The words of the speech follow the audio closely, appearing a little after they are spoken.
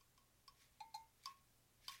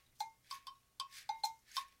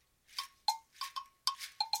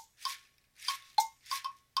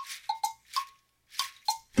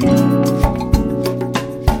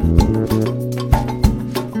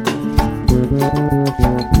Que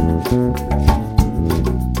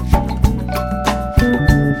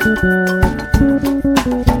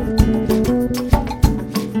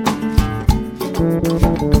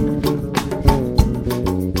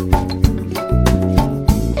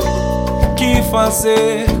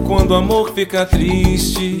fazer quando o amor fica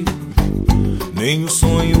triste? Nem o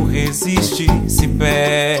sonho resiste, se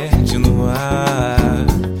perde no ar.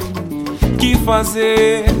 Que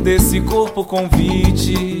fazer desse corpo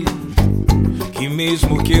convite? Que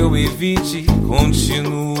mesmo que eu evite,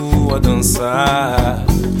 continuo a dançar.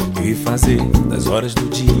 Que fazer das horas do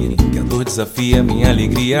dia em que a dor desafia minha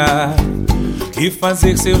alegria? Que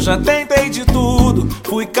fazer se eu já tentei de tudo?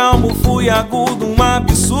 Fui calmo, fui agudo, um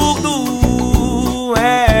absurdo.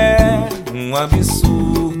 É, um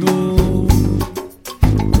absurdo.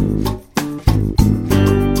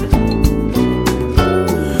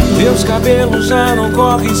 Meus cabelos já não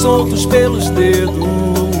correm soltos pelos dedos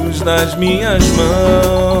das minhas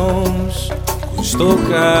mãos. Custou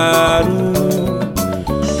caro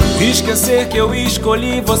esquecer que eu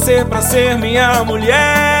escolhi você pra ser minha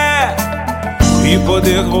mulher e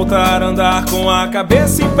poder voltar a andar com a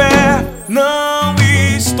cabeça em pé. Não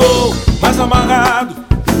estou mais amarrado,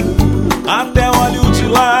 até olho de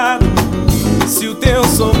lado. Se o teu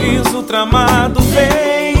sorriso tramado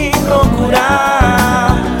vem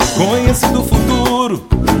procurar, conheci do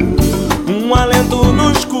futuro um alento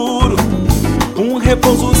no escuro, um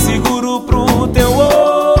repouso seguro pro teu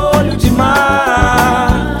olho de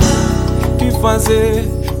mar. Que fazer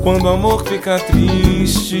quando o amor fica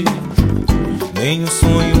triste? Nem o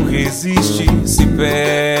sonho resiste, se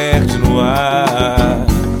perde no ar.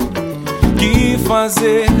 Que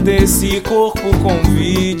fazer desse corpo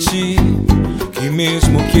convite? Que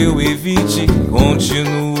mesmo que eu evite,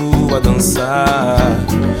 continuo a dançar.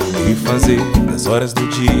 E fazer das horas do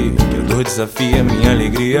dia que a dor desafia minha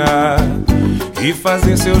alegria? E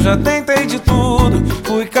fazer se eu já tentei de tudo?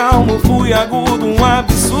 Fui calmo, fui agudo, um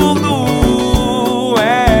absurdo.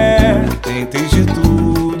 É, tentei de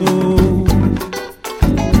tudo.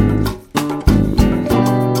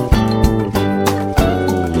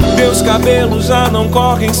 Meus cabelos já não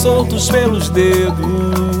correm soltos pelos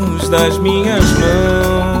dedos das minhas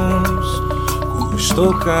mãos.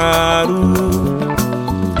 Custou caro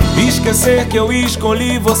esquecer que eu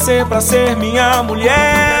escolhi você pra ser minha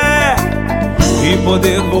mulher e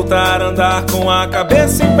poder voltar a andar com a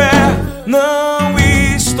cabeça em pé. Não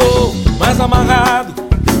estou mais amarrado,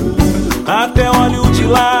 até olho de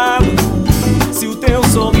lado. Se o teu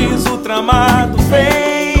sorriso tramado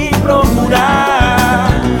vem procurar,